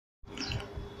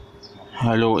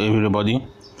Hello everybody.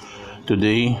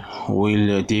 Today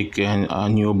we'll take a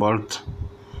new part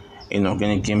in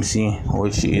organic chemistry,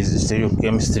 which is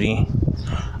stereochemistry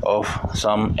of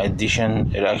some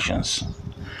addition reactions.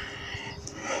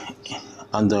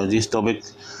 Under this topic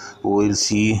we'll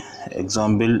see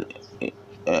example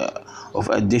of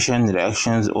addition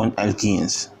reactions on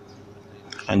alkenes,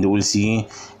 and we'll see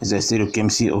the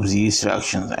stereochemistry of these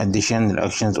reactions, addition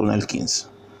reactions on alkenes.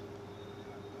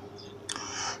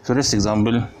 First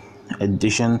example,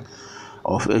 addition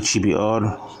of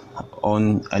HBr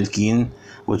on alkene,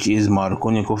 which is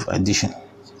Markovnikov addition.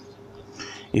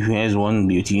 If he has one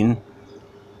butene,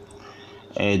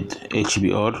 add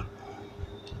HBr.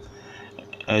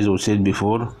 As we said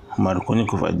before,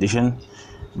 Markovnikov addition,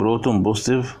 proton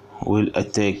positive will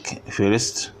attack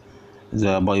first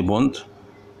the pi bond,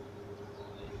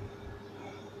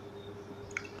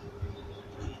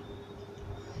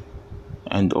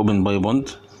 and open pi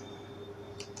bond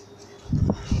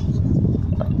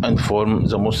and form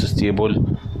the most stable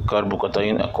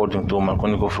carbocation according to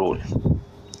Markovnikov rule.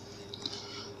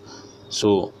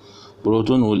 So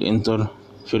proton will enter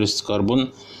first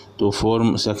carbon to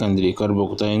form secondary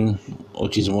carbocation,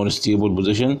 which is more stable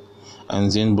position,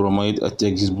 and then bromide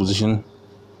attack this position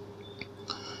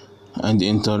and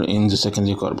enter in the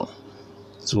secondary carbon.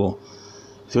 So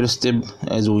first step,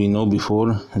 as we know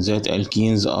before, that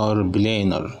alkenes are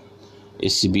planar,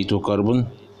 sp2 carbon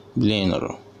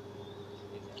planar.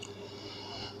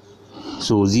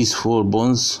 So these four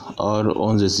bonds are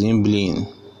on the same plane.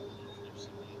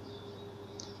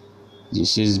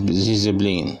 This is the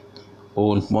plane.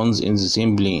 All bonds in the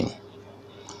same plane,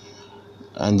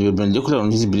 and perpendicular on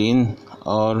this plane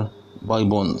are pi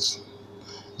bonds.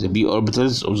 The p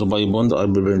orbitals of the pi bond are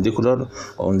perpendicular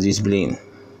on this plane.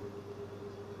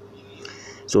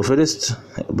 So first,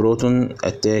 proton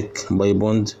attack pi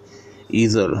bond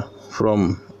either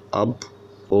from up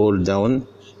or down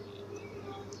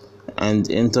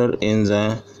and enter in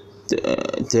the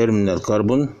terminal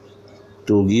carbon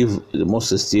to give the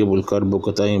most stable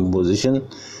carbocation position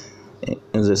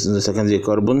in the secondary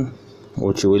carbon,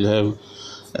 which will have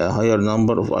a higher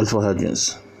number of alpha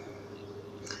hydrogens.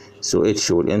 So H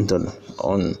will enter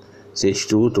on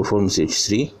CH2 to form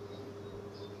CH3.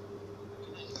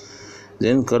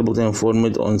 Then carbocation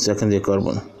formed on secondary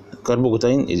carbon.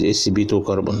 Carbocation is sp2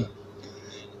 carbon,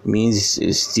 means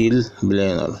it's still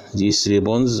planar. These three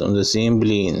bonds on the same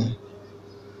plane,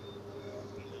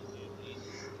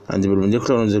 and the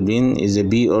perpendicular on the plane is the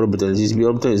p orbital. This p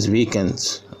orbital is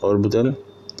vacant orbital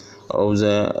of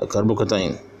the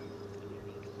carbocation.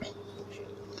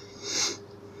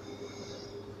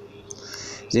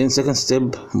 Then second step,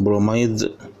 bromide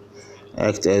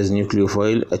act as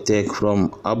nucleophile, attack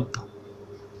from up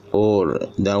or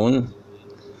down.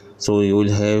 So you will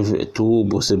have two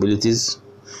possibilities,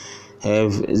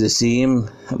 have the same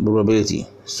probability.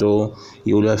 So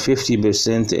you will have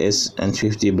 50% S and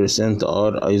 50%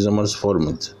 R isomers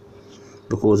formed,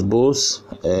 because both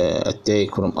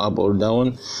attack from up or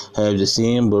down have the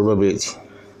same probability.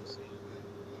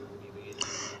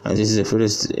 And this is the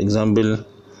first example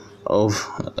of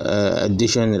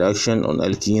addition reaction on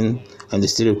alkene, and the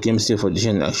stereochemistry of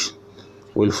addition reaction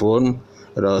will form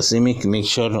racemic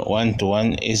mixture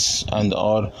 1:1 S and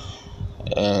R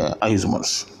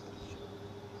isomers.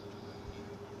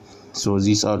 So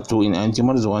these are two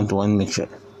enantiomers, 1:1 mixture.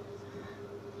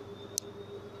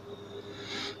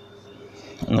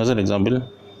 Another example,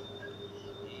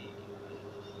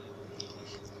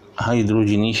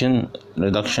 hydrogenation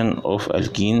reduction of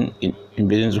alkene in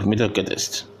presence of metal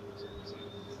catalyst.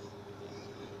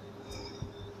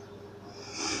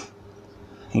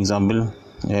 Example,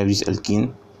 you have this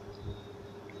alkene,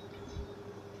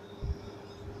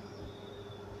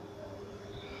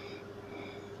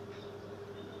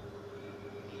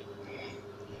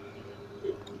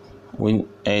 when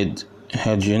add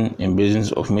hydrogen in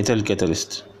presence of metal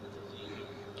catalyst,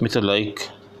 metal like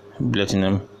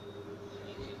platinum,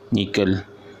 nickel,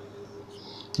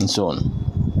 and so on.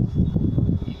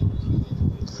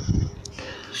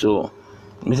 So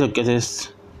metal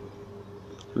catalyst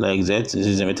like that, this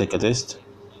is the metal catalyst,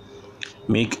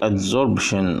 make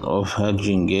adsorption of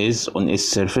hydrogen gas on its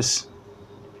surface.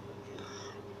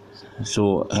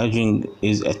 So hydrogen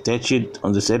is attached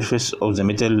on the surface of the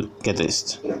metal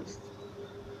catalyst.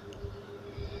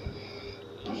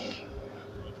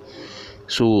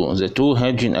 So the two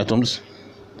hydrogen atoms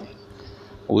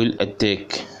will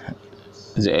attack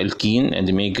the alkene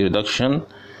and make reduction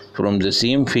from the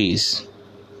same phase.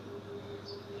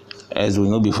 As we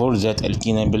know before, that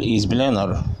alkene is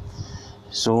planar,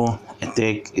 so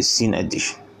attack is seen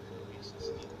addition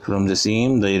from the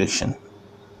same direction.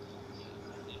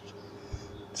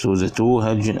 So the two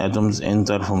hydrogen atoms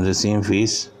enter from the same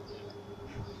face.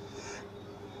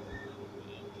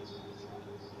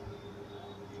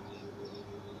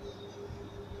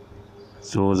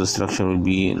 So the structure will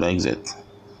be like that.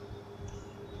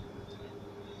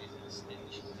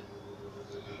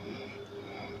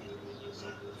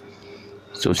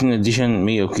 So chain addition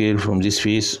may occur from this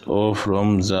face or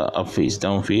from the up face,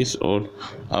 down face or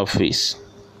up face,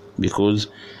 because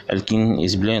alkene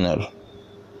is planar.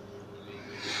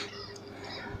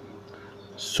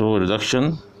 So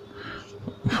reduction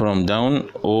from down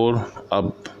or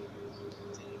up.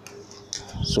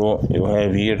 So you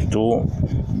have here two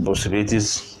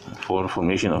possibilities for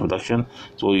formation of reduction.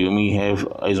 So you may have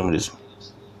isomerism.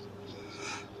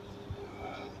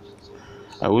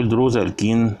 I will draw the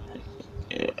alkene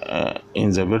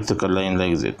in the vertical line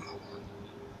like that.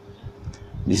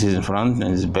 This is in front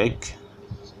and this back.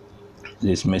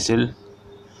 This methyl,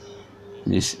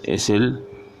 this acyl,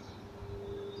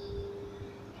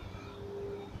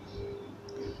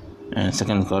 and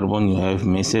second carbon you have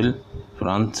methyl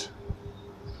front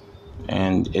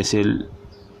and acyl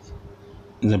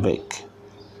in the back.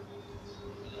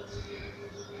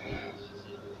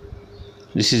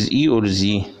 This is E or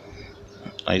Z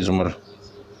isomer.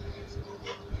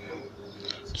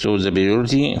 So the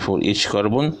priority for each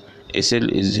carbon, acyl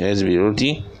has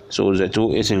priority, so the two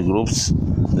acyl groups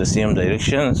the same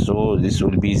direction, so this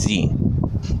will be Z.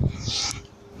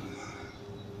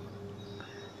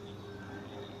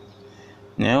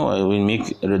 Now I will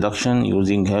make a reduction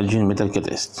using halogen metal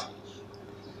catalyst.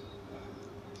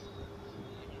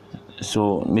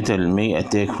 So metal may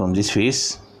attack from this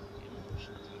face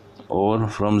or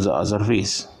from the other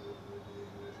face.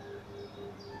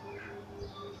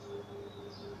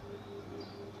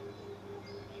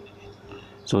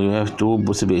 So you have two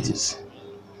possibilities.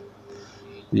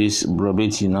 This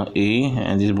probability A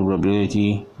and this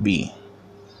probability B.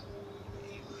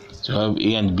 So you have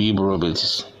A and B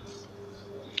probabilities.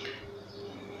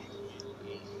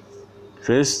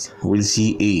 First, we'll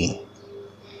see A,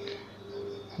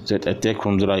 that attack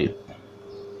from the right.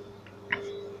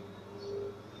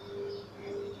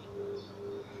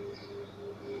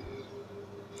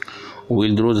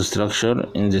 We'll draw the structure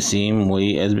in the same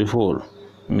way as before.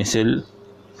 Methyl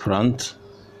front,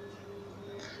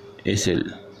 acyl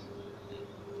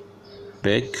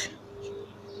back,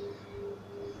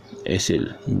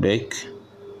 acyl back,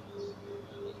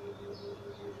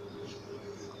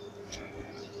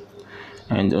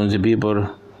 and on the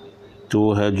paper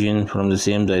two hydrogen from the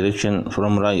same direction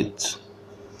from right.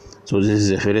 So this is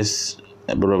the first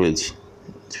probability.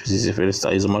 This is the first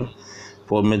isomer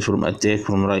formed from attack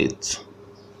from right.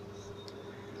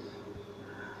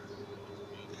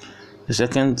 The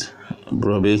second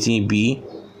probability B,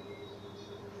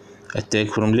 attack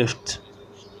from left.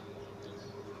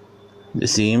 The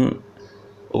same,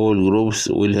 all groups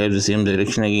will have the same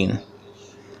direction again.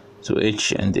 So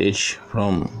H and H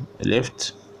from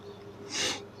left,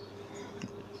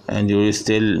 and you will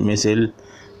still methyl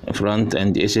front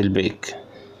and acyl back.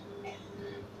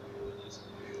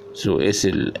 So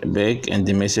acyl back and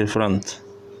the methyl front.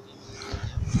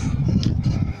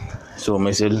 So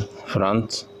methyl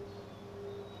front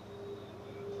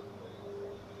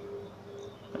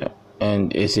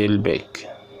and acyl back.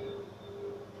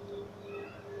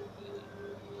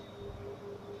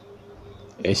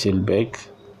 Acyl back,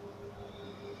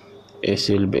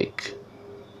 acyl back.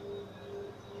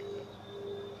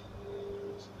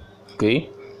 Okay.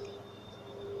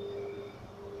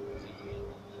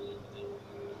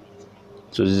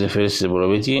 So this is the first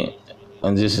probability,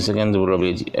 and this is the second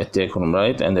probability, attack from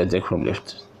right and attack from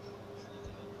left.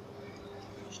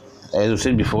 As we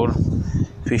said before,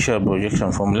 Fisher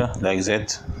projection formula like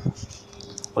that.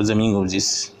 What's the meaning of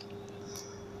this?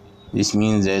 This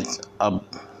means that up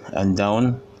and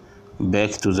down,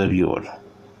 back to the viewer,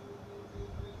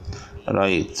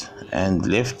 right and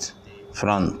left,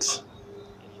 front,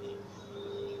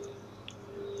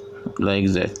 like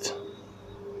that.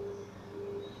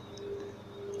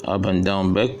 Up and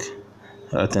down, back,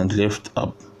 right and left,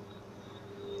 up.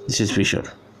 This is Fisher.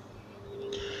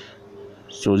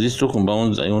 So these two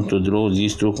compounds, I want to draw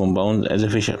these two compounds as a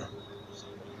Fisher.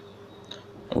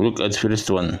 Look at the first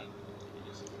one.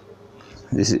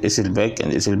 This is acyl back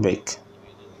and acyl back.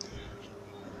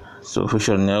 So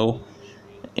Fisher now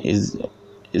is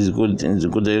good in the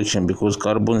good direction because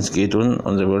carbon is keton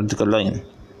on the vertical line.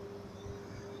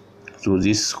 So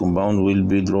this compound will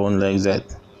be drawn like that.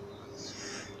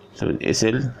 So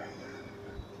acyl,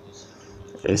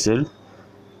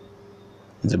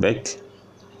 the back,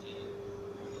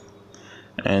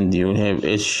 and you will have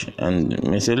H and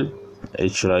methyl,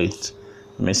 H right,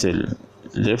 methyl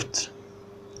left,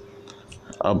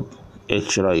 up,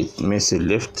 H right, methyl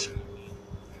left,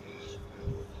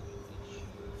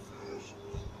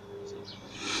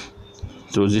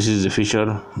 so this is the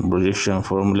Fisher projection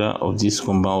formula of this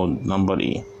compound number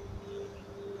E.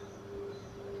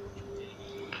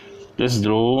 Let's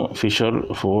draw Fisher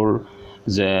for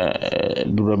the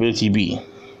probability B.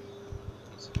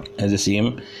 As the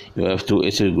same, you have two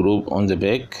ethyl group on the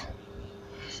back,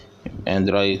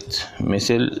 and right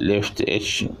methyl left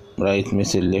H, right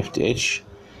methyl left H,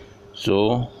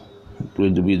 so it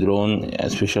will be drawn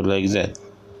as Fisher like that.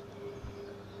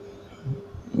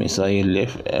 Methyl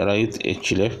left, right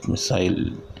H left,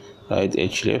 methyl right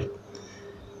H left,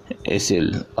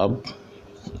 ethyl up,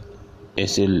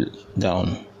 ethyl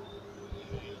down.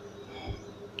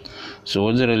 So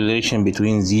what's the relation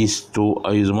between these two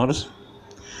isomers?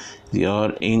 They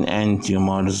are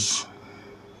enantiomers,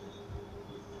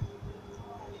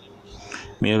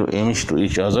 mirror image to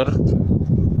each other,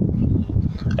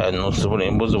 and not super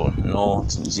impossible. No,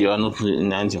 they are not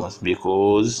enantiomers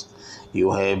because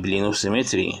you have plane of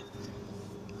symmetry.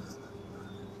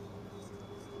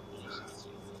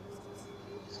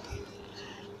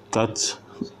 Cut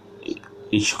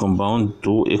each compound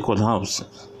to equal halves.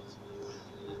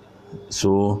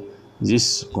 So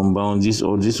this compound, this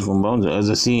or this compound are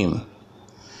the same.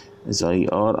 They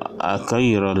are a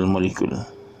chiral molecule.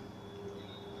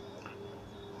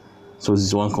 So this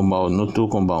is one compound, not two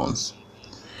compounds.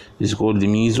 This is called the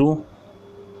meso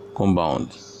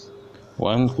compound.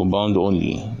 One compound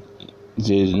only.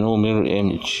 There is no mirror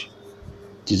image.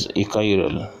 It is a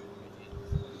chiral.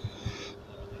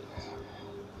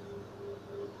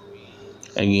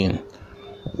 Again,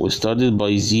 we started by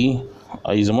the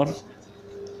isomer,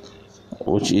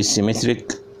 which is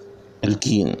symmetric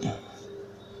alkene,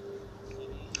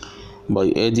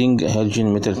 by adding a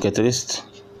halogen metal catalyst.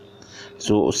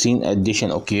 So scene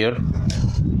addition occur,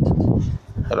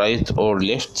 right or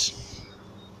left.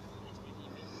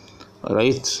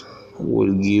 Right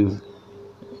will give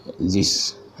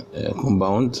this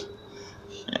compound,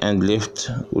 and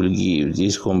left will give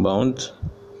this compound.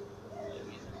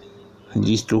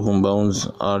 These two compounds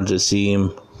are the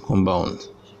same compound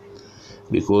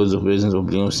because of presence of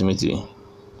plane of symmetry.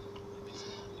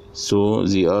 So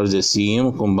they are the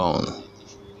same compound.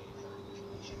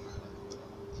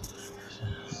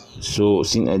 So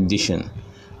scene addition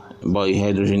by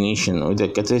hydrogenation of the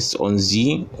catalyst on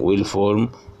Z will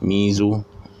form meso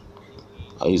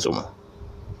isomer.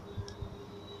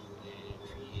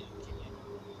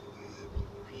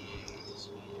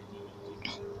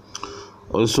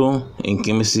 Also in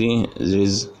chemistry there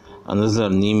is another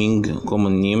naming,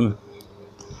 common name.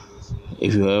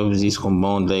 If you have this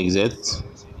compound like that,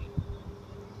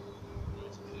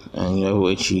 and you have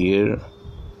H here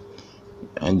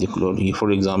and the chlorine here,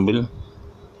 for example,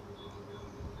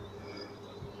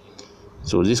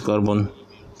 so this carbon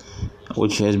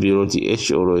which has priority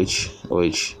H or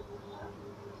OH,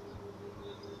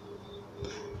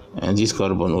 and this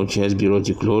carbon which has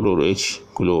priority chlor or H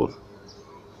chlor.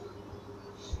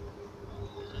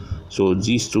 So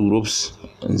these two groups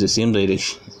in the same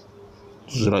direction,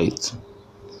 right.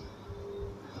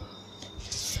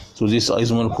 So this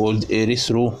isomer called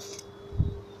erythro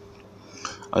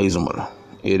isomer.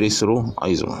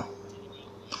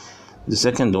 The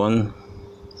second one,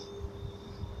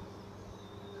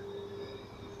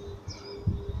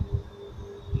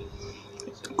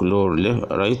 chlor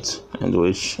left, right, and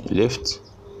OH left.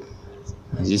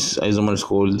 This isomer is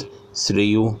called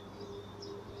stereoisomer.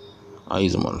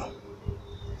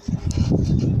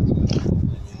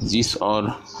 These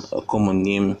are a common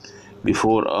name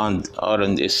before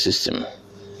R&S system.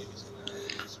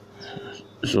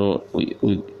 So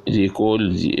they call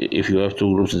if you have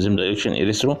two groups in the same direction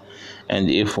erythro, and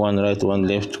if one right one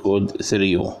left called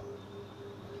stereo.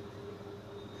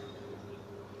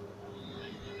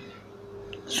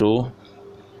 So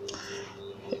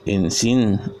in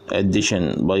scene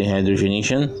addition by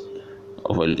hydrogenation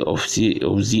of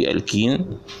the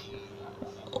alkene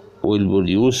will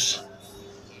produce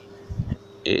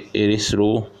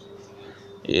erythro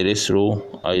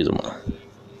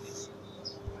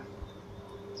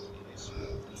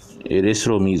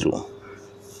meso.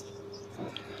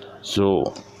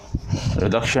 So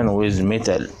reduction with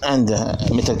metal and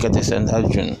metal catalyst and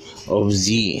halogen of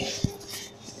the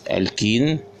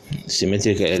alkene,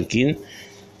 symmetrical alkene,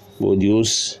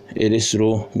 produce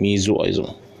meso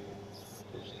isomer.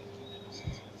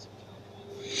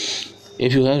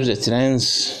 If you have the trans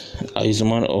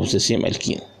isomer of the same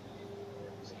alkene,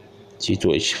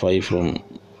 C2H5 from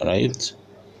right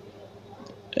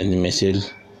and methyl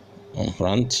on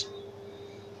front,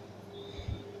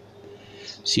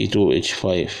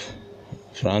 C2H5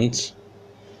 front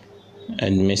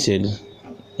and methyl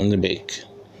on the back.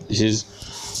 This is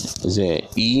the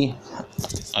E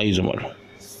isomer.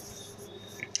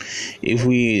 If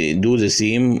we do the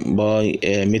same by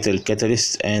a metal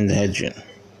catalyst and hydrogen,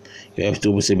 you have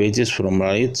two possibilities from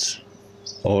right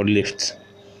or left.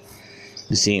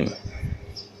 The same.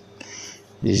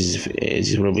 This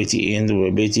is probability A and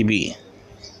probability B.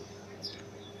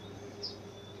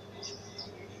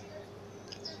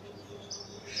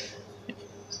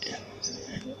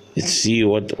 Let's see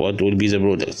what will be the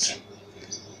product.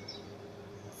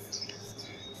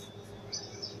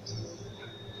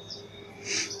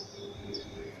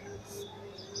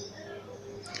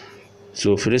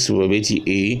 So first probability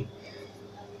A,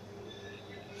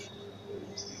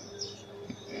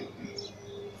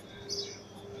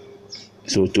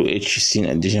 so 2H seen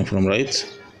addition from right,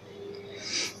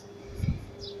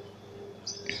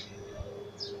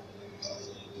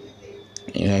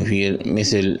 you have here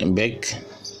methyl back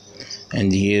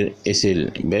and here ethyl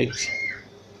back,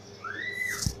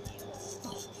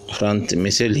 front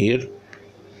methyl here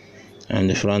and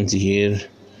the front here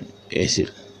ethyl.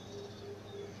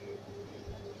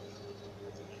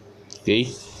 Okay,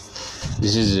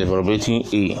 this is the probability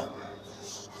A.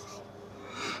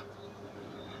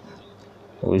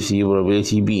 We see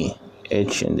probability B,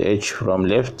 H and H from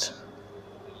left.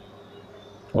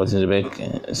 What's in the back?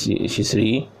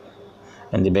 H3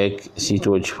 and the back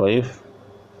C2H5,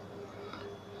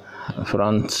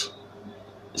 front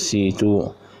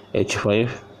C2H5,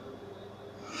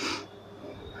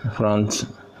 front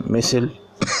methyl.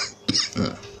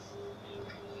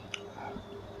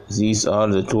 These are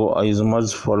the two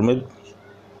isomers formed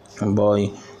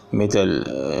by metal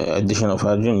addition of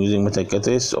hydrogen using metal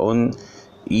catalyst on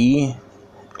E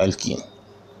alkene.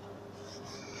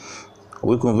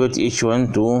 We convert each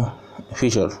one to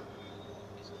Fischer.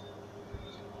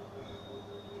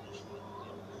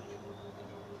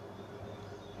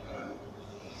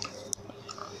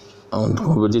 And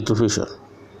convert it to Fischer.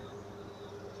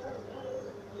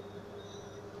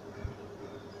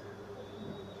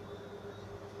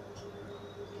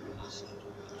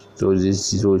 So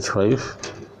this is OH5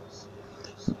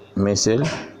 methyl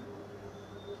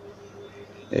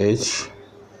H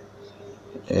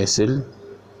ethyl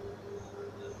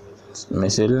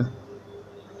methyl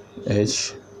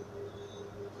H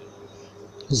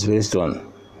is first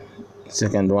one.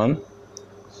 Second one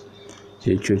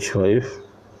CH5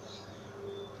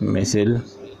 methyl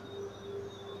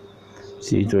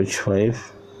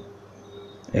C2H5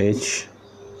 H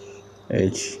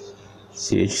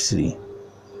CH3.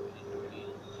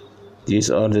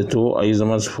 These are the two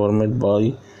isomers formed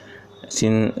by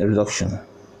syn reduction.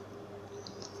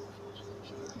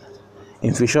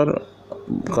 In Fischer,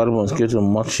 carbon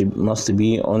scattering must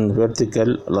be on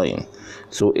vertical line.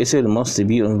 So ethyl must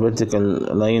be on vertical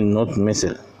line, not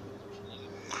methyl.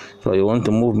 So I want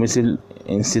to move methyl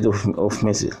instead of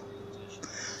methyl.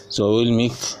 So I will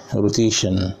make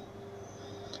rotation.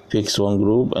 Fix one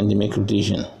group and make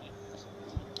rotation.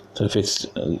 So fix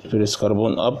first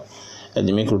carbon up and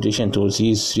make rotation to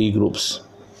these three groups.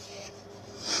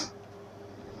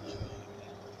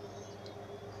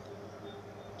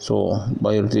 So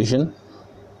by rotation,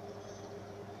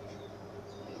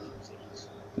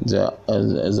 the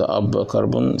up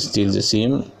carbon still the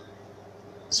same,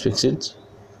 it's fixed,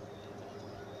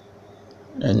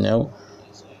 and now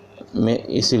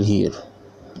ethyl here.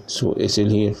 So ethyl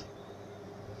here,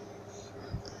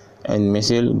 and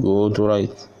methyl go to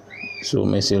right. So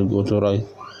methyl go to right.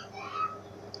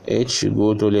 H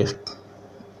go to left.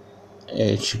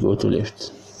 H go to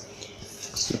left.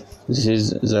 So this is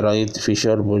the right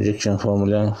Fischer projection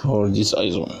formula for this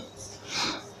isomer.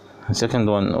 Second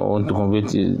one, I want to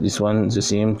convert this one the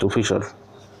same to Fischer.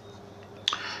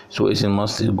 So ethyl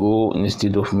must go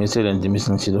instead of methyl, and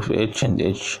methyl instead of H, and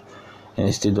H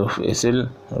instead of ethyl.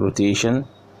 Rotation.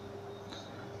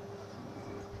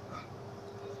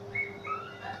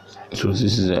 So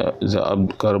this is the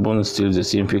up carbon still the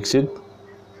same fixed.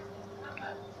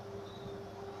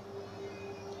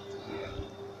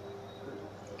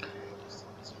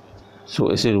 So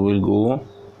ethyl will go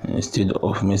instead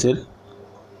of methyl,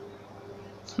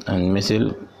 and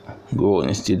methyl go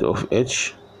instead of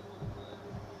H,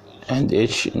 and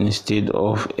H instead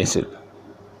of ethyl.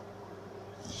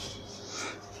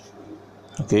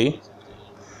 Okay,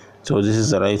 so this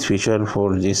is the right Fischer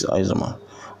for this isomer.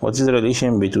 What is the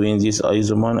relation between this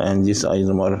isomer and this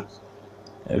isomer?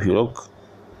 If you look,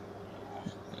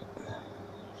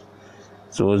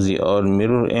 so they are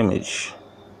mirror image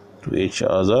to each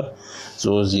other,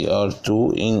 so they are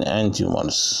two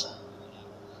enantiomers.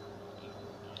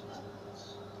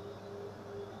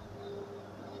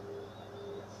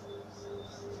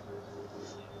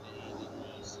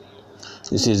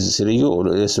 This is trio or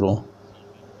erythro?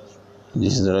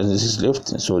 This is right, this is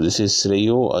left, so this is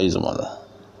trio isomer.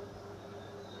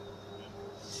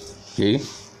 Okay,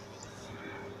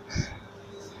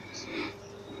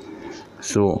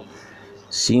 so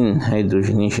syn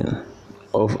hydrogenation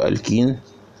of alkene.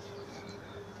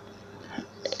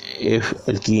 If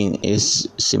alkene is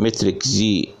symmetric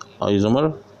Z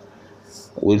isomer,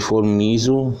 will form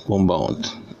meso compound,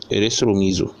 erythro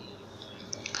meso.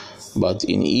 But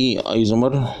in E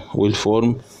isomer will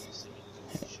form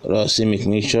racemic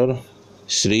mixture,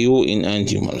 trio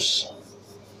enantiomers.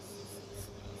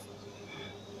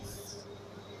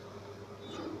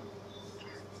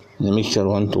 The mixture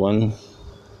 1-to-1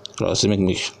 racemic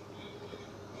mixture.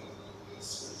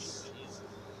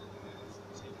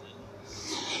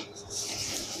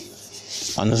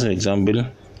 Another example,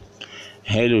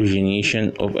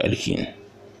 halogenation of alkene.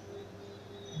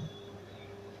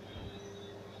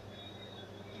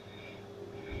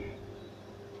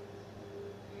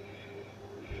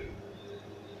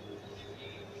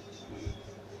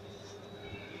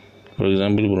 For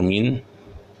example, bromine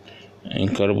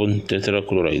and carbon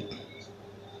tetrachloride.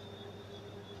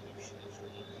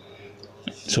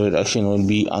 So reaction will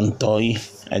be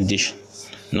anti-addition,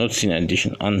 not syn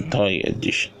addition,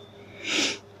 anti-addition.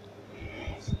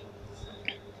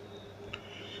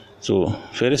 So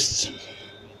first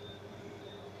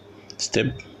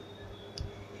step,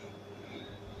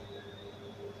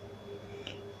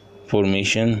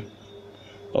 formation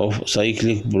of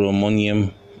cyclic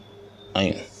bromonium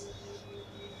ion.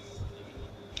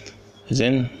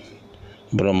 Then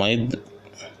bromide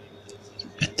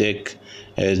attack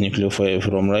as nucleophile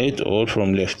from right or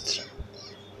from left,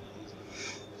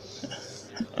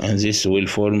 and this will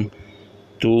form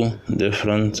two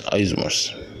different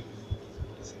isomers.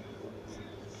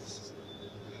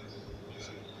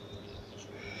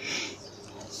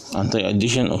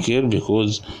 Anti-addition occur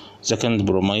because second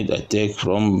bromide attack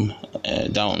from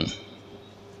down,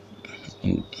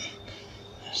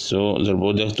 so the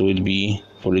product will be,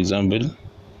 for example,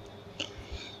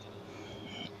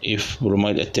 if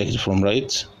bromide attacked from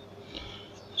right,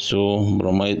 so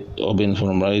bromide open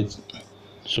from right,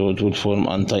 so it will form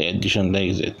anti-addition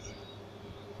like that,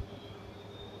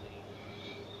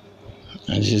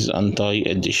 and this is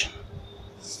anti-addition,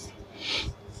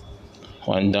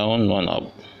 one down, one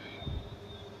up.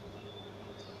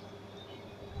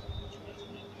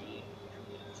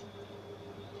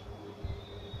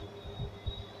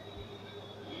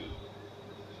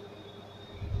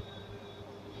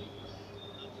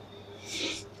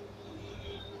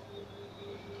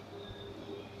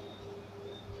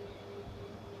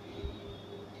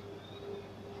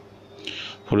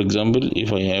 For example,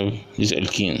 if I have this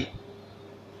alkene,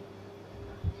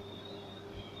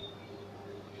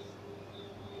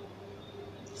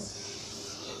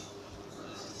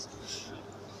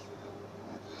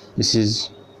 this is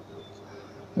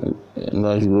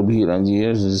large group here and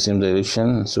here in the same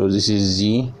direction, so this is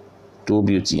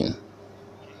Z2-butene.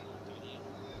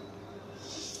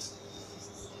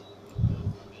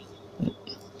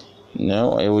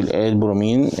 Now I will add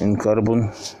bromine and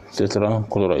carbon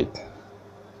tetrachloride.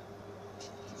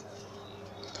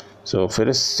 So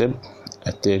first step,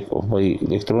 attack of pi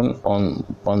electron on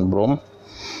one brom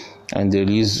and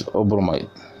release of bromide.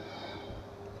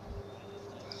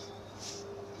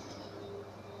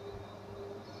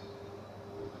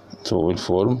 So will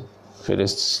form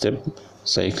first step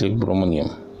cyclic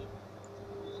bromonium.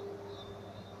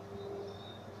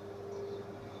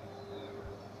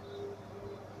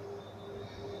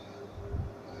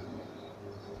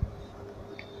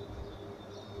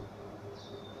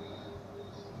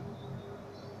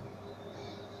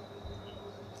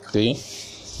 Okay,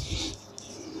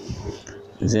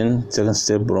 then second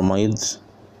step, bromide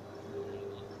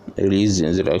release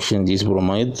in the reaction. This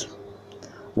bromide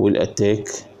will attack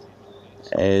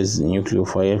as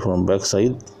nucleophile from back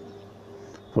side,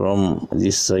 from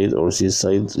this side or this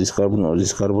side, this carbon or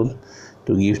this carbon,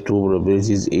 to give two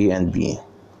probabilities A and B.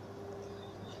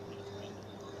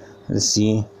 Let's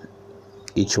see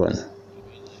each one.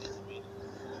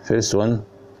 First one,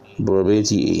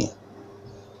 probability A.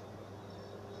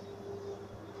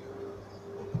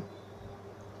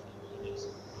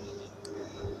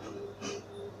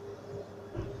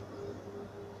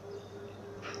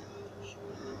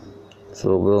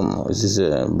 So this is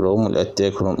a brom will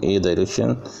attack from A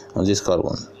direction on this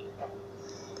carbon,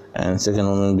 and second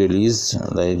one will be released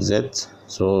like that,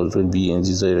 so it will be in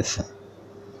this direction.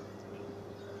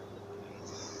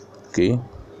 Okay,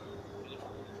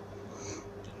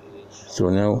 so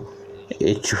now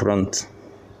H front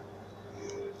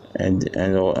and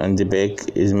the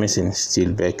back is missing,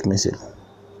 still back missing.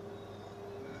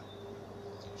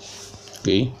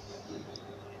 Okay,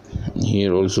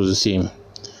 here also the same,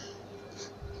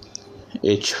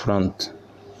 H front,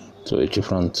 so H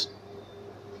front,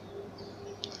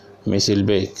 methyl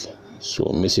back, so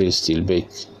methyl still back.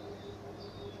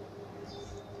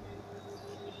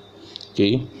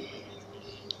 Okay,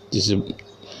 this is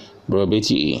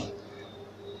probability A.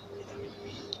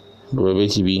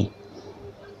 Probability B,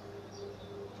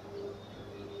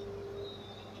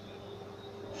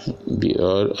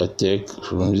 Br attack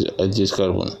from this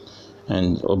carbon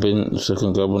and open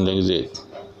second carbon like that.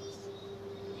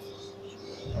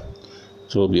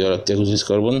 So Br attack with this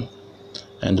carbon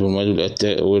and bromide will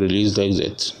attack or release like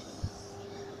that.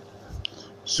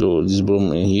 So this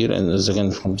bromine in here and the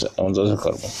second from on the other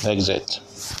carbon like that.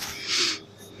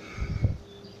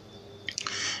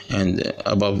 And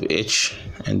above H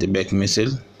and the back methyl,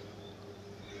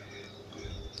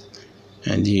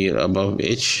 and here above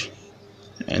H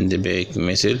and the back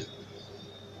methyl.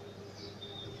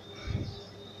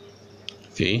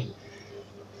 Okay,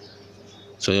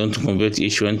 so I want to convert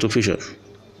each one to Fischer.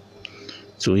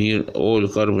 So here all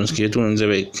carbons keton in the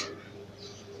back,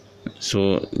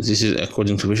 so this is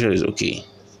according to Fischer is okay.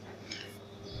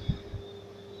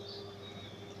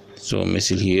 So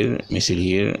methyl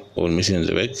here, all methyl in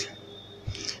the back,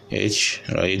 H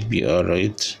right, Br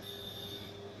right,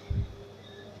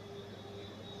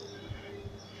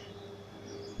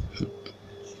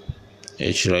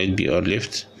 H right, Br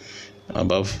left,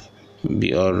 above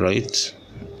Br right,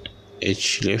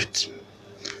 H left.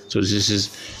 So this is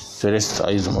first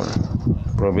isomer,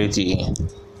 probability A.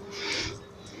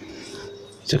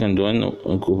 Second one,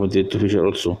 converted to Fischer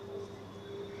also.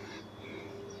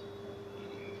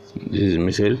 This is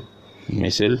methyl,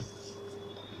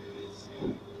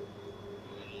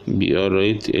 Br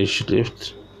right, H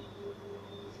left,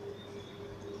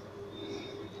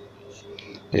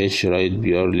 H right,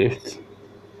 Br left.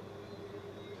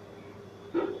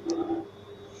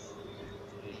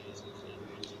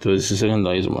 So this is second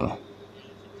isomer.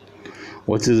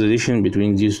 What is the relation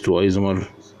between these two isomers?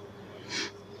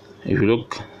 If you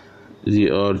look, they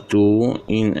are two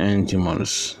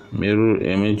enantiomers, mirror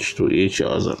image to each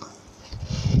other.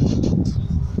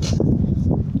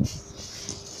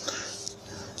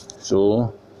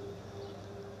 So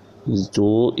these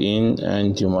two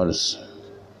enantiomers.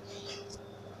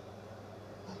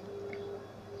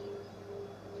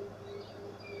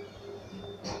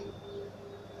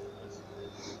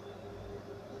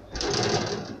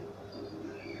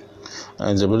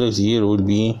 And the product here will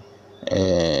be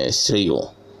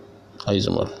stereo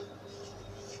isomer.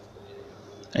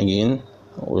 Again,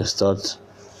 we start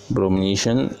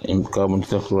bromination in carbon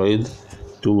tetrachloride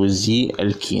to the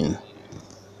alkene.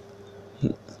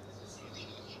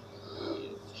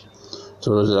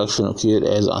 So the reaction occurs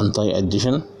as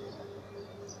anti-addition.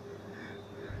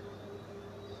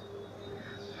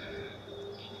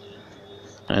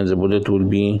 And the product will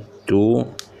be two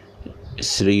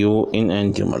stereo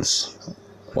enantiomers,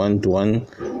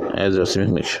 1-to-1 as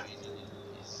racemic mixture.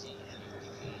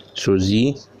 So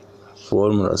Z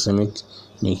form racemic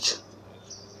mixture.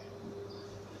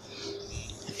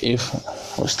 If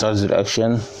we start the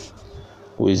reaction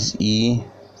with E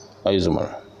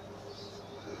isomer,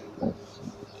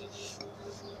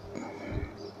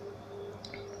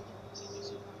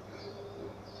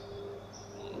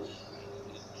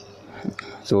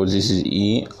 so this is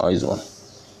E isomer,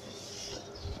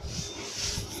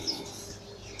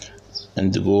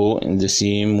 and go in the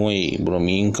same way,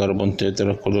 bromine carbon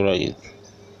tetrachloride,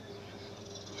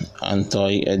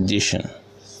 anti-addition,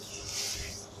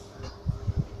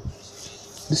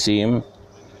 the same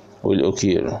will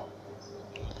occur.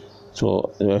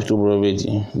 So we have two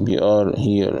probability, Br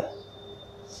here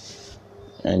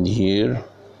and here,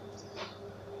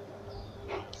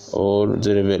 or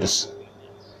the reverse,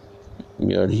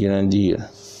 Br here and here.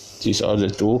 These are the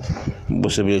two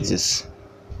possibilities.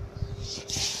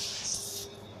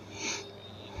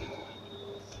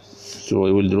 So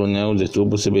I will draw now the two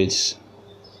possibilities.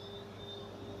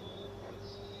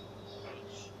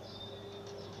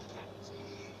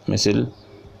 Methyl,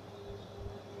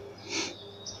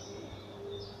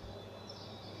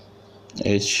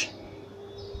 H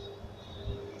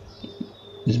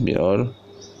is Br,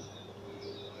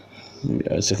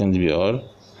 second Br,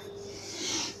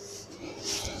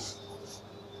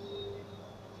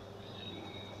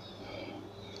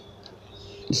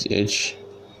 is H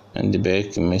and the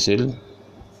back methyl.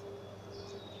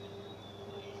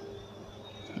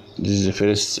 This is the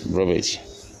first probability.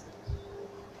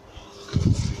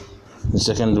 The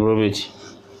second probability,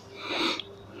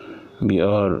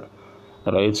 Br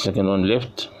right, second one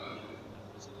left,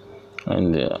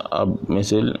 and up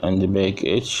methyl and the back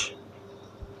H,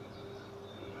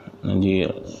 and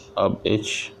here up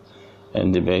H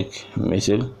and the back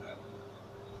methyl.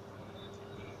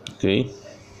 Okay,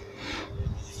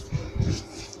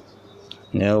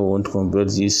 now we want to convert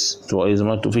this to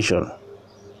isomer to Fischer.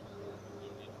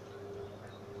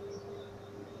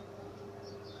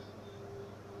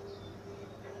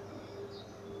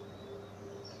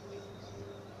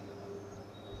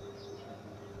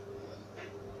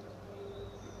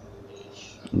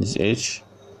 This H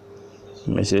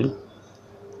methyl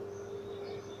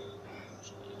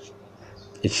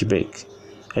H back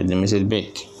and the methyl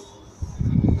back.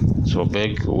 So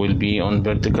back will be on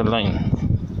vertical line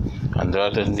and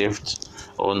right and left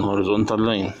on horizontal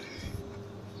line.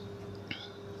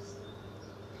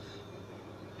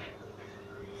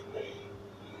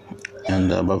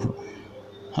 And above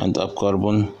and up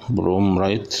carbon, brom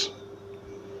right,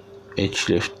 H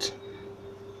left.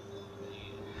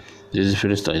 This is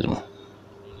first isomer.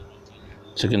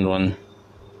 Second one,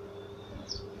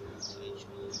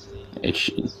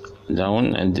 H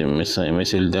down and the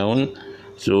methyl down,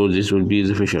 so this will be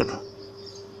the Fischer.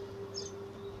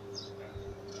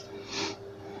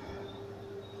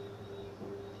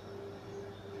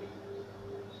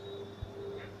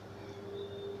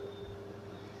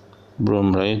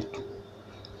 Brom right,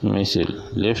 methyl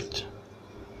left,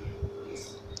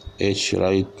 H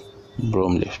right,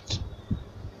 brom left.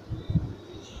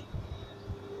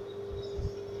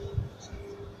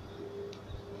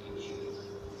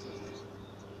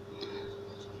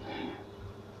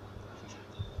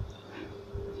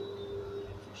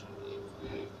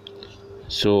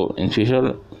 So in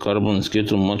Fischer, carbon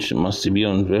scattering must be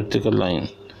on vertical line.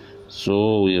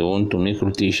 So we want to make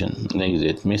rotation like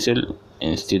that. Methyl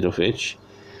instead of H,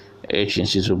 H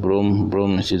instead of brom,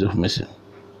 brom instead of methyl.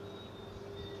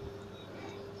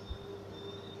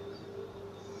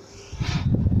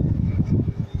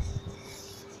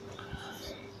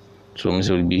 So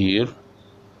methyl will be here,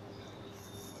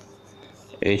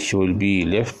 H will be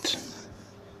left,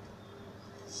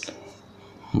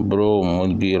 brom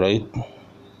will be right.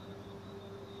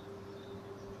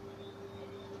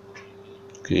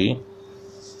 Okay,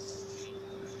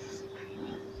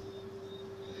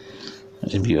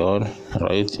 BR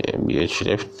right, BH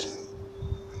left.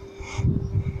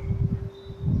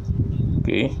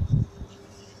 Okay,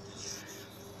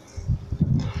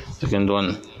 second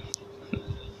one,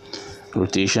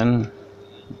 rotation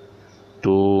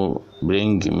to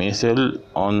bring methyl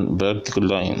on vertical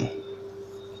line.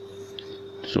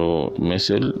 So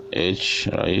methyl H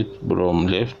right, brom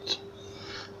left.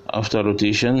 After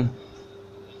rotation,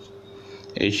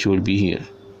 H will be here,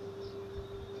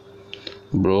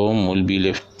 brom will be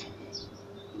left,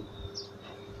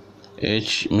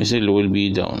 H methyl will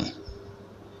be down.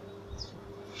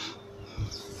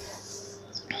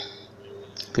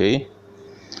 Okay,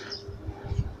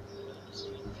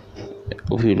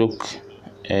 if you look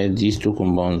at these two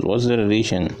compounds, what's the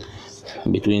relation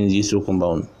between these two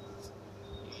compounds?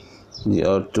 They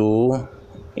are two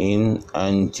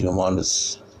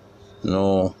enantiomers.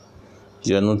 No,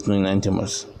 they are not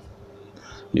enantiomers,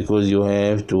 because you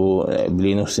have two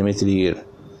plane of symmetry here.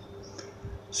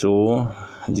 So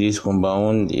this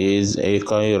compound is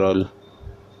achiral.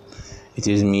 It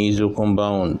is meso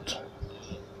compound,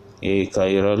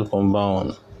 achiral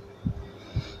compound.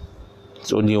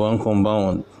 It's only one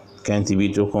compound, can't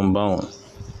be two compounds.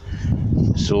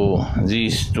 So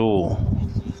these two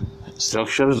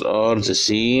structures are the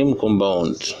same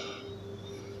compound.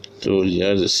 So they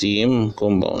are the same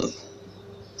compound.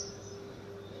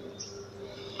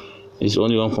 It's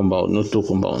only one compound, not two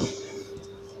compounds.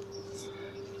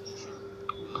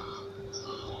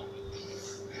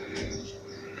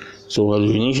 So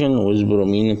halogenation with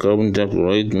bromine carbon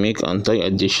tetrachloride make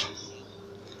anti-addition.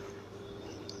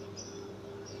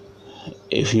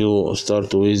 If you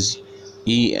start with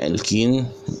E alkene,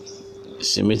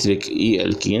 symmetric E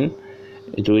alkene,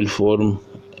 it will form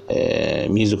a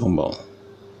meso compound.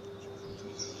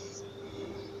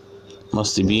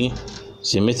 Must be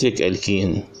symmetric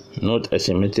alkene, not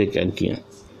asymmetric alkene.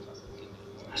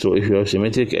 So if you have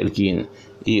symmetric alkene,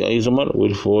 E isomer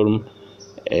will form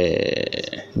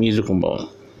a meso compound.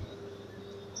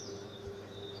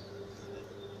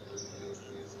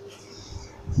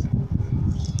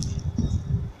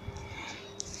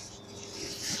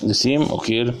 The same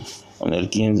occur on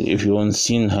alkenes if you want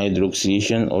syn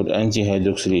hydroxylation or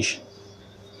anti-hydroxylation.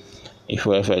 If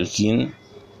you have alkene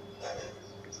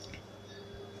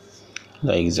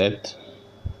like that,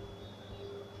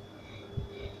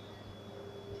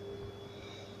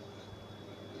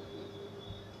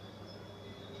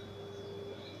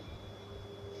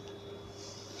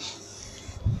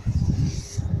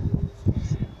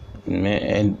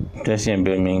 potassium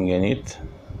permanganate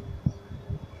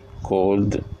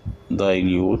called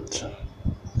dilute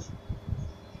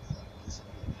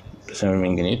potassium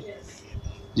permanganate.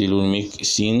 They will make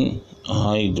thin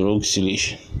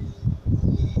hydroxylation.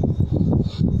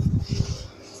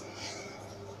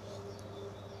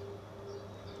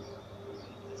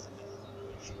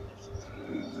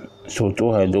 So two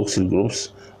hydroxyl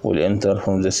groups will enter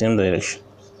from the same direction.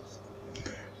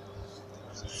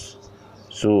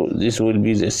 So this will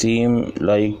be the same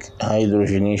like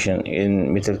hydrogenation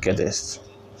in metal catalyst.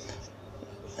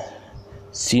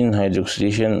 Thin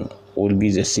hydroxylation will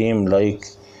be the same like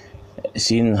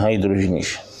thin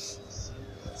hydrogenation.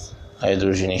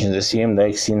 The same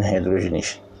like thin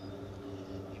hydrogenation.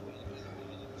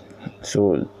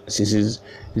 So this is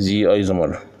the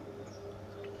isomer.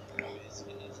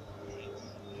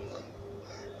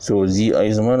 So the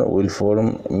isomer will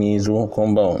form meso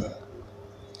compound.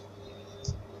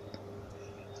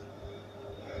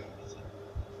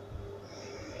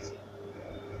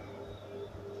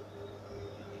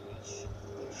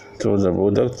 So the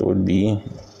product will be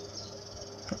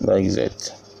like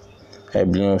that.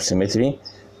 Haploid of symmetry.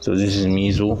 So this is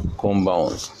meso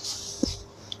compound.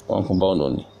 One compound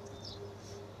only.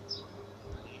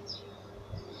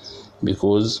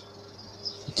 Because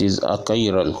it is a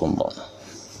chiral compound.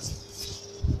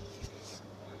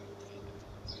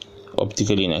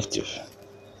 Optically inactive.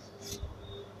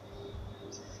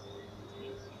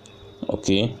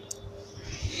 Okay.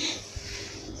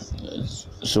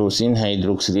 So thin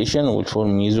hydroxylation will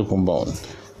form meso compound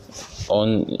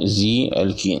on the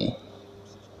alkene.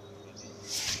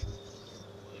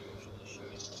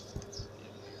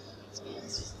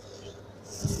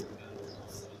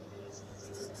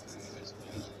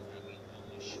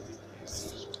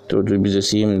 So it will be the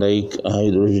same like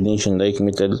hydrogenation, like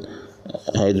metal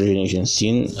hydrogenation,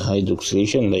 thin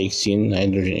hydroxylation, like thin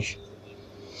hydrogenation.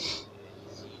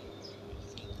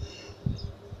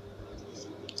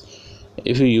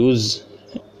 If you use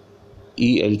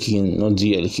E-alkene, not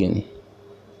Z-alkene,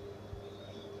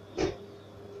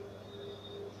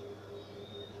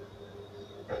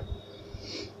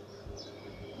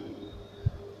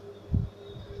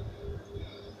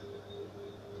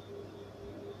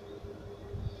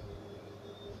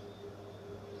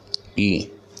 E.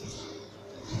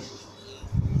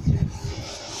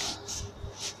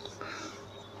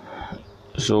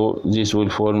 So this will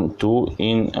form two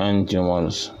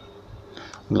enantiomers,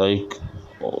 like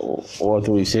what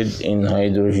we said in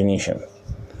hydrogenation.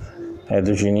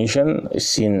 Hydrogenation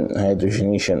is thin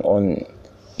hydrogenation on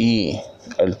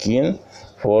E-alkene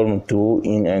form two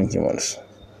enantiomers.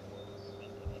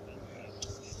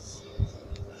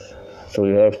 So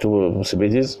you have two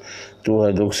possibilities. Two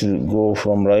hydroxyl go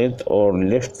from right or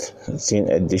left, thin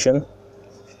addition,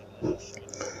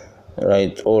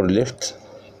 right or left.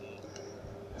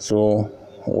 So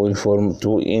will form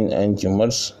two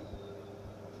enantiomers.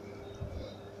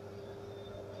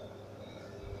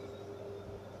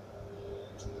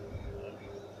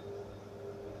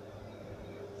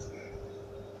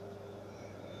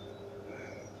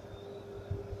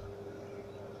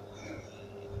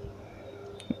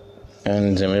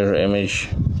 And the mirror image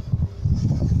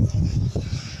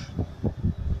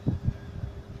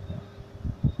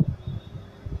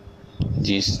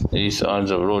these are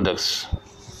the products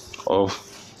of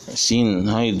thin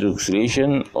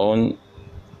hydroxylation on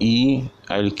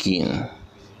E-alkene.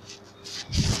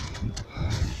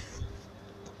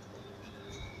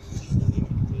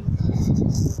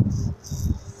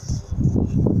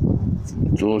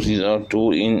 So these are two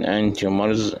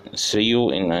enantiomers,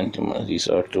 stereoenantiomers. These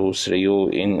are two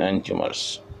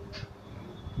stereoenantiomers.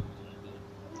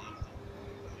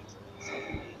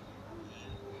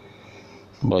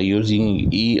 By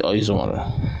using E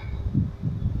isomer.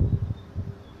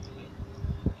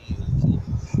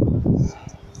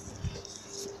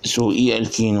 So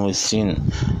E-alkene with thin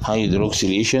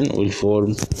hydroxylation will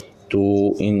form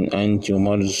two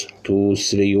enantiomers, two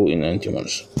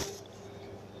stereoenantiomers.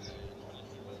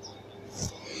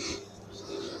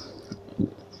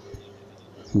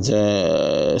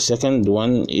 The second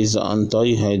one is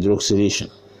anti-hydroxylation,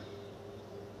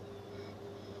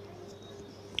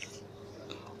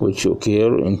 which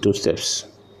occur in two steps.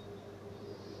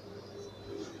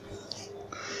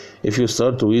 If you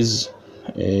start with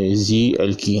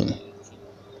Z-alkene,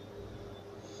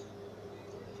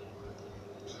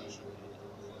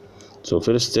 so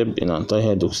first step in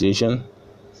anti-hydroxylation,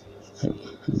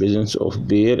 presence of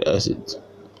bare acid,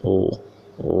 OH.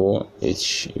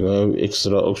 You have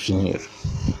extra option here.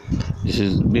 This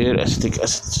is bare acetic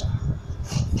acid.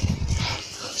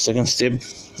 Second step,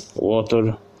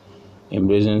 water in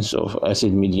presence of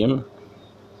acid medium.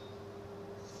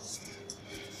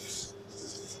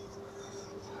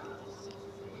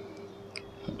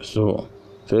 So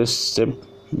first step,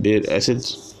 bare acid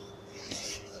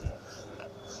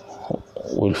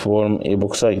will form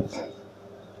epoxide.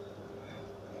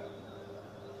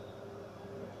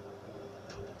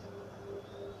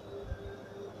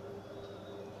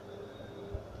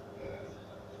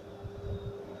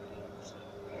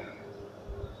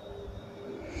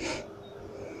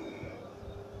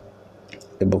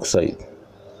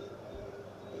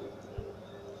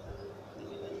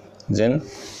 Then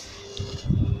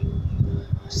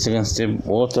second step,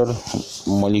 water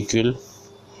molecule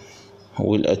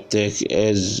will attack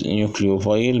as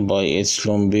nucleophile by its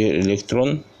lone pair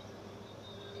electron.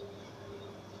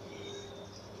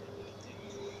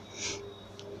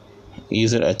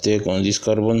 Either attack on this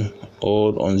carbon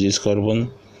or on this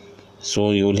carbon,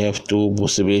 so you will have two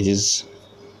possibilities.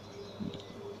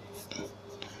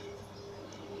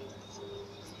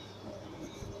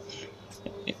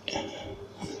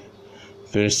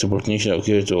 First, potential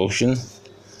occur to option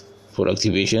for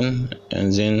activation,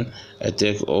 and then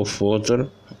attack of water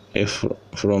if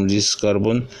from this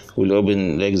carbon will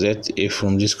open like that, if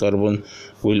from this carbon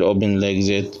will open like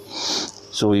that.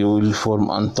 So you will form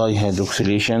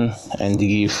anti-hydroxylation and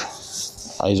give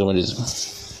isomerism.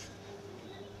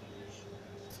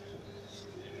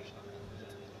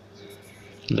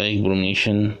 Like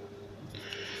bromination.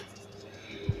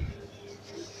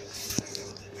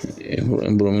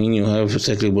 In bromine you have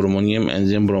cyclic bromonium and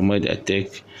then bromide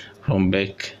attack from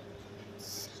back,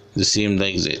 the same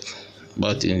like that.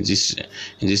 But in this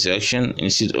reaction,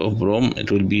 instead of brom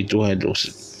it will be 2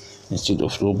 hydroxyl. Instead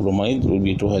of 2 bromide it will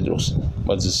be 2 hydroxyl,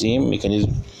 but the same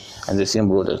mechanism and the same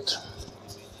product.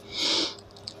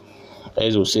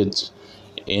 As we said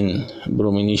in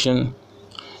bromination,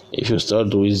 if you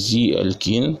start with the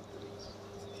alkene,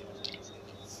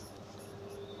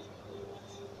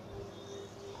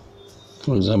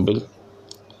 for example,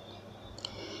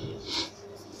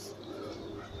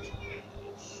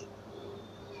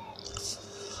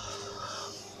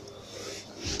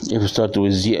 if you start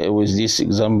with this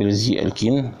example, the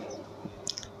alkene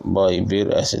by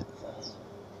bare acid,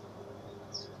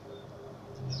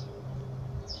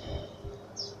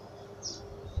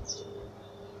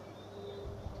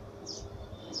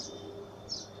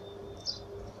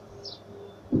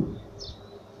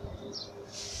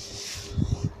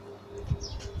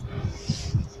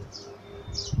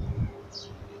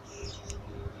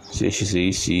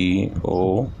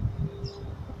 CH3COOH,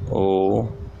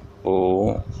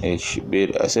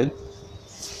 bare acid.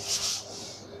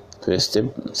 First step.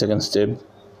 Second step,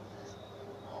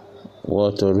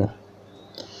 water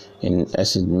in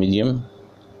acid medium.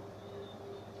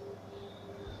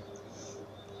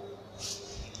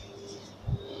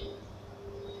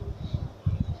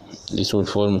 This will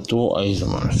form 2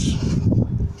 isomers,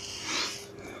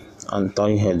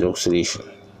 anti-hydroxylation.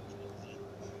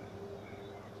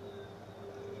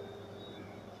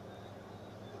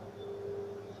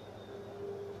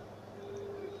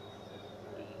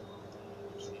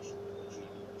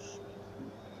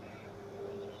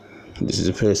 This is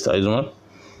the first isomer.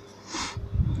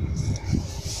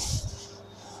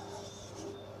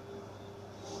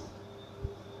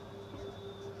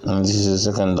 And this is the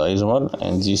second isomer,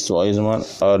 and these 2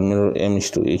 isomers are mirror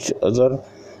image to each other.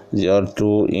 They are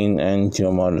 2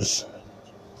 enantiomers,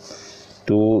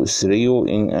 2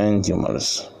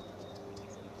 stereoenantiomers.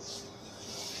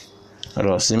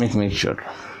 Racemic mixture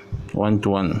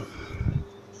 1:1.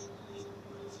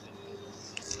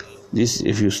 This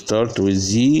if you start with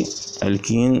the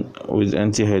alkene with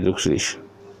anti-hydroxylation.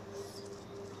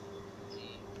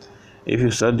 If you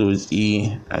start with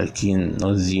E alkene,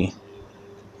 not Z,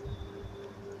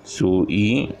 so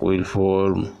E will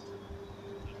form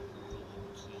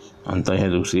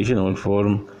anti-hydroxylation, will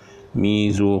form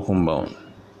meso compound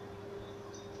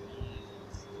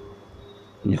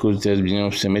because it has been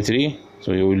of symmetry.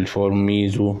 So you will form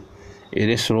meso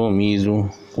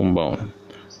compound,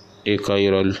 a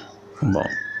chiral compound.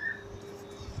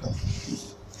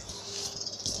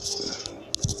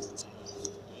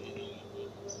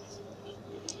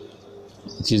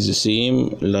 It is the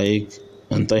same like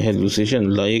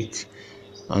anti-hydroxylation, like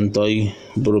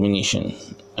anti-bromination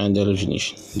and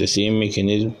halogenation, the same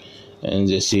mechanism and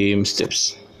the same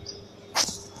steps.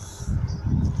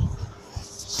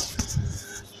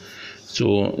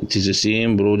 So it is the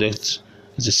same product,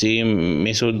 the same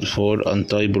method for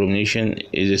anti-bromination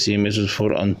is the same method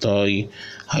for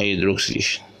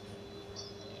anti-hydroxylation.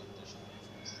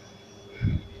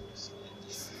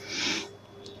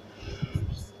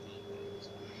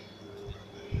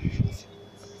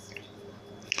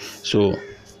 So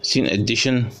scene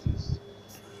addition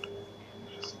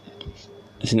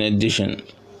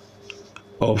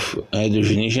of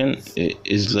hydrogenation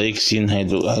is like scene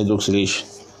hydroxylation,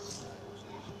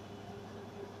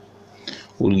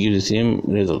 will give the same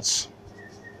results.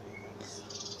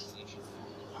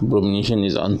 Bromination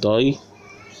is anti,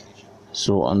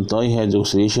 so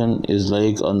anti-hydroxylation is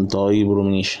like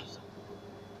anti-bromination.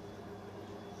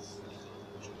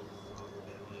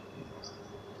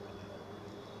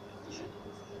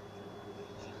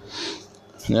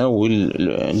 Now we'll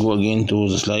go again to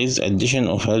the slides. Addition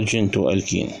of hydrogen to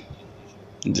alkene,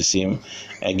 the same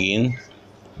again.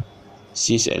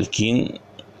 Cis alkene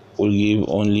will give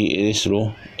only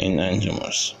erythro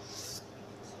enantiomers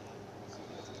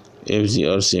if they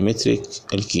are symmetric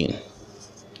alkene.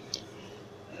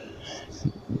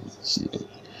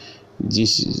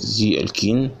 This Z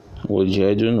alkene will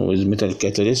join with metal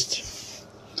catalyst,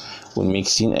 will make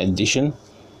scene addition,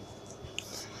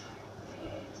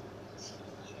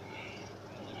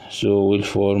 so will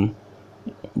form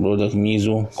product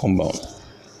meso compound.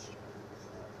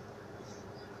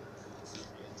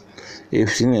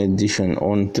 If scene addition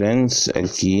on trans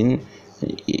alkene,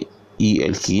 E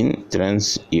alkene,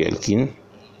 trans E alkene,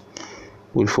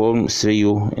 will form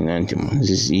stereo enantiomer. This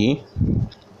is E,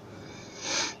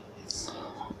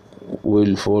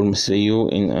 will form stereo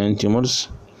enantiomers.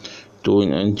 Two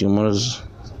enantiomers.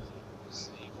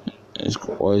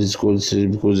 Why is it called stereo?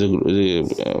 Because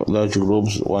the large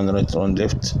groups, one right, one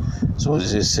left. So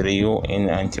this is stereo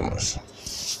enantiomers.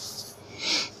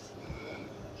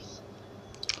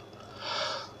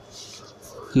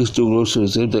 These two groups in the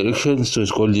same direction, so it's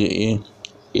called the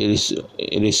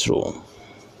erythro.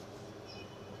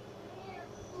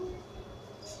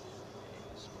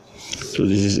 So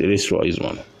this is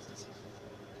erythroism.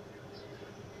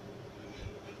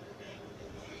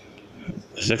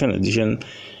 The second addition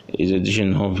is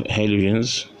addition of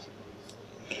halogens,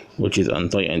 which is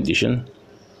anti-addition.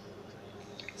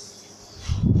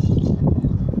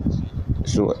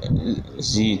 So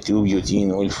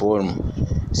Z2-butene will form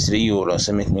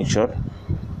stereoracemic mixture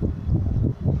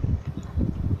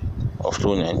of two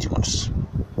enantiomers.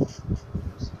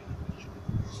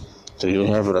 So you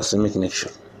have a racemic mixture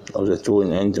of the two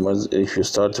enantiomers if you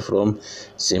start from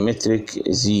symmetric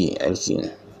Z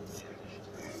alkene,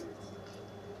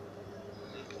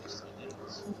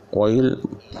 while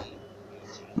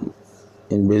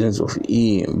in presence of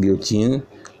E butene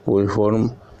will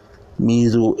form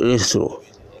meso-erythro.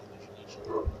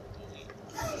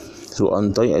 So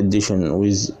anti-addition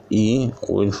with E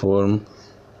will form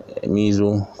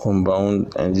meso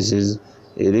compound, and this is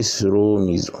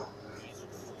erythro-meso.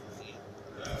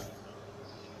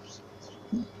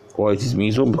 Why it is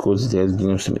meso? Because it has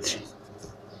plane of symmetry.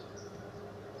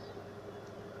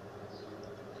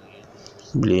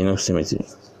 Plane of symmetry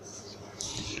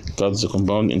cuts the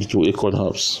compound into two equal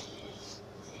halves,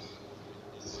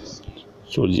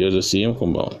 so they are the same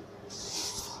compound.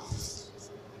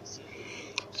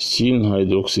 Scene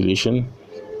hydroxylation.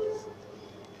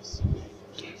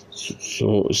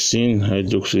 So scene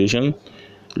hydroxylation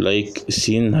like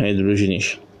scene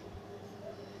hydrogenation.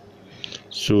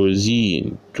 So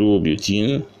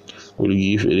Z2-butene will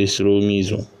give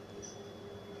erythro-meso.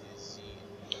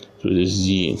 So this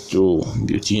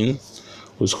Z2-butene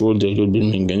was called dilute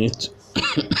permanganate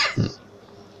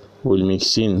will make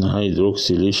scene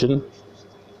hydroxylation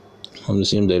from the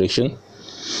same direction,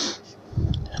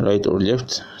 right or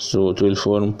left, so it will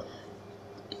form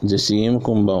the same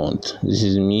compound. This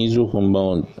is meso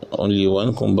compound, only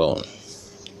one compound,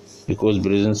 because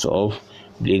presence of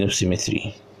plane of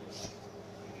symmetry.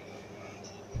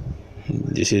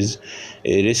 This is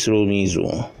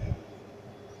erythro-meso.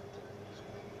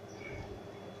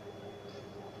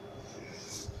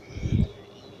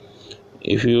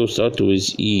 If you start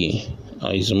with E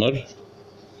isomer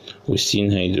with scene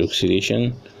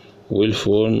hydroxylation, will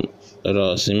form a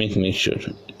racemic mixture,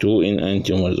 two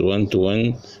enantiomers,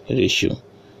 1-to-1 ratio.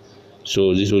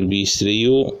 So this will be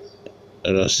stereo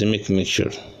racemic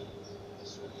mixture.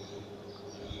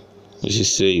 This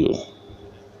is stereo.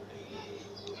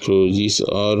 So these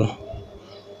are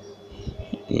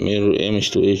mirror image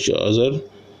to each other.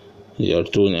 They are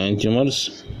two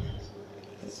enantiomers,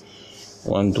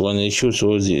 1-to-1 ratio,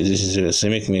 so this is a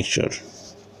racemic mixture.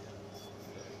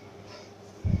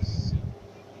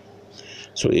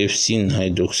 So if scene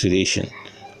hydroxylation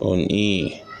on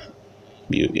E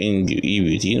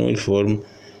butene will form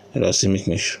a racemic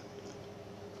mixture.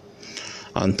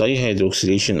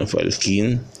 Anti-hydroxylation of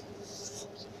alkene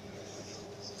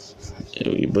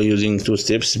by using two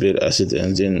steps, bare acid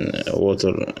and then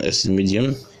water acid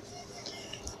medium.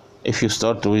 If you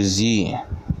start with Z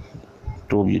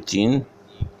butene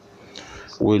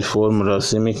will form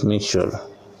racemic mixture,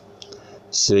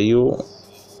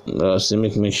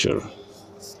 stereoracemic mixture.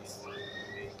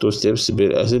 2 steps: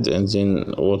 bare acid and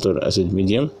then water acid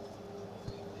medium,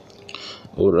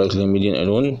 or alkali medium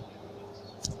alone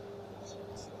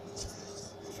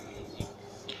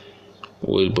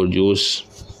will produce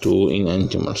 2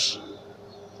 enantiomers,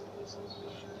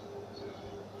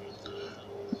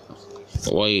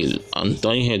 while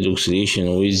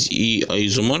anti-hydroxylation with E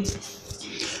isomer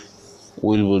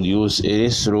will produce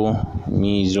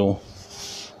erythromeso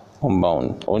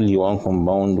compound. Only one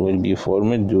compound will be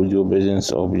formed due to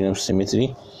presence of Brinov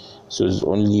symmetry, so it's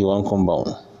only one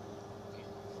compound.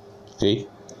 Okay.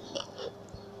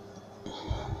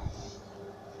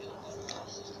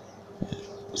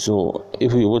 So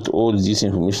if we put all this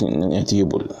information in a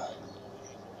table,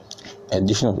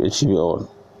 addition of HBr,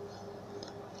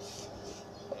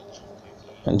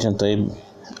 addition type,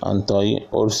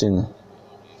 anti-orsin,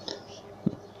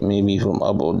 maybe from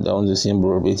up or down the same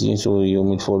probability, so you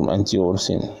will form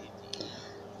anti-orsin.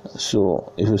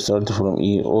 So if you start from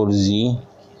E or Z,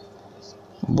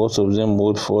 both of them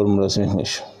will form racemic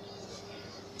mixture.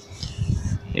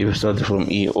 If you start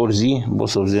from E or Z,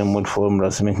 both of them will form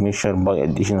racemic mixture by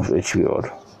addition of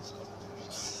HBr.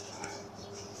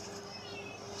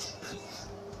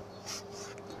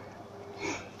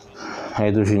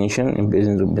 Hydrogenation in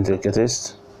presence of methyl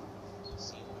catalyst,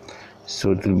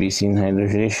 so it will be seen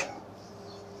hydrogenation.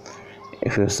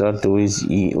 If you start with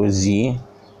E or Z,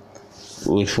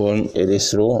 will form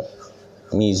erythromeso.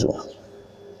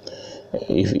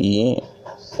 If E,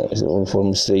 it will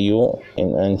form stereo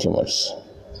enantiomers.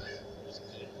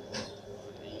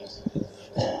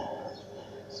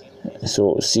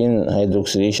 So syn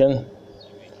hydroxylation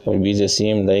will be the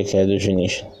same like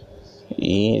hydrogenation.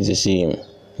 E the same,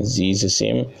 Z the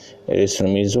same,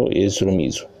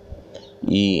 erythromeso.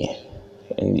 E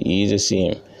and E the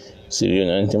same, stereo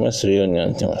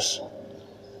enantiomers.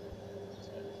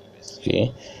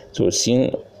 Okay, so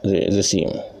syn the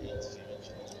same,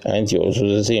 anti also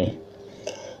the same,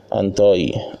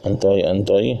 anti,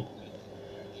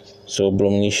 so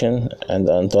bromination and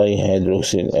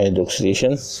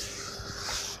anti-hydroxylation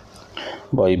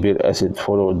by bare acid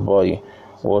followed by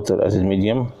water acid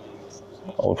medium,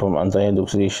 or from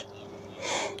anti-hydroxylation.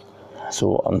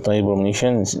 So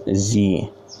anti-bromination, Z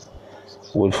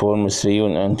will form stereo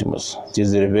enantiomers. It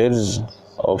is the reverse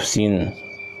of syn.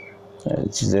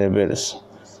 It is the reverse.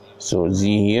 So Z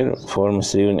here form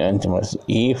stereo enantiomers,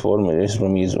 E form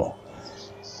erythromeso.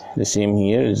 The same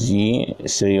here, Z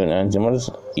stereo enantiomers,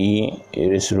 E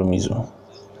erythromeso.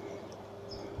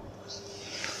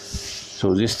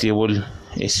 So this table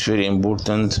is very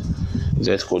important,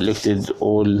 that collected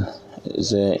all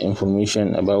the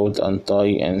information about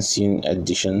anti and syn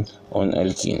addition on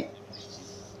alkene.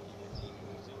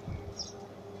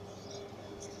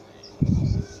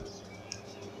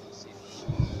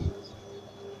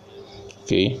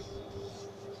 Okay.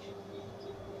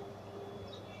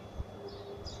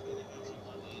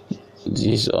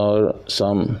 These are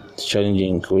some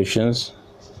challenging questions.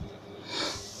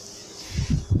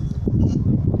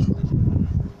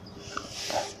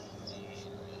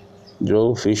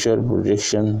 Draw Fisher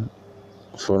projection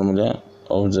formula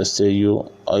of the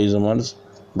stereoisomers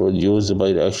produced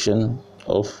by reaction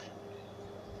of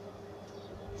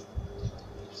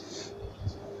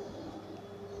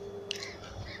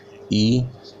E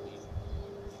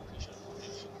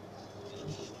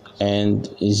and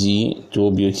Z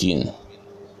to butene.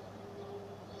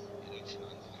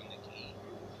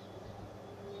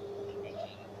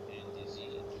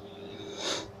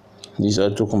 These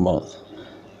are 2 compounds,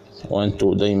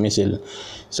 1,2-dimethyl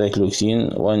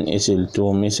cyclohexene,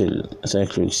 1-ethyl-2-methyl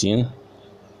cyclohexene.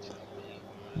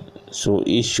 So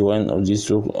each one of these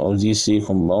 3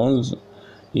 compounds,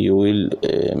 you will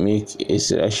make a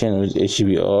reaction with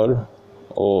HBr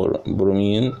or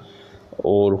bromine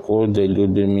or cold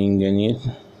dilute permanganate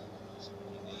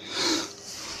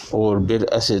or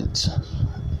bare acid,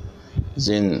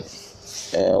 then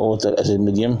water acid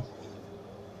medium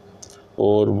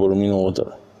or bromine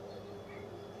water.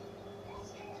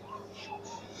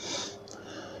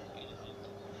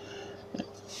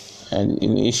 And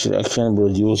in each reaction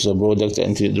produce a product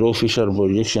and draw Fisher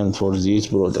projection for these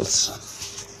products.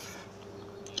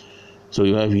 So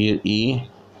you have here E,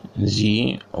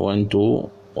 Z, 1,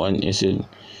 2, 1 ethyl.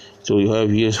 So you have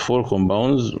here 4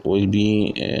 compounds will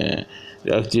be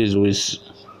reacted with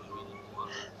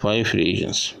 5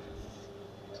 reagents.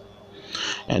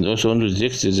 And also to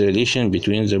detect the relation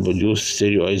between the produced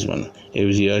stereoisomers.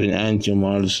 If they are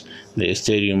enantiomers, the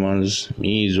stereomers,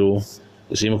 meso,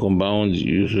 same compound,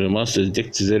 you must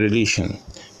detect the relation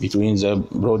between the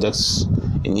products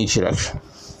in each reaction.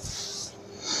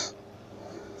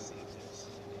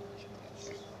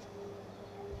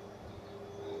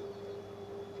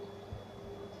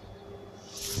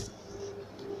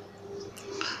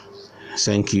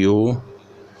 Thank you,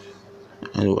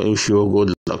 and I wish you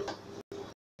good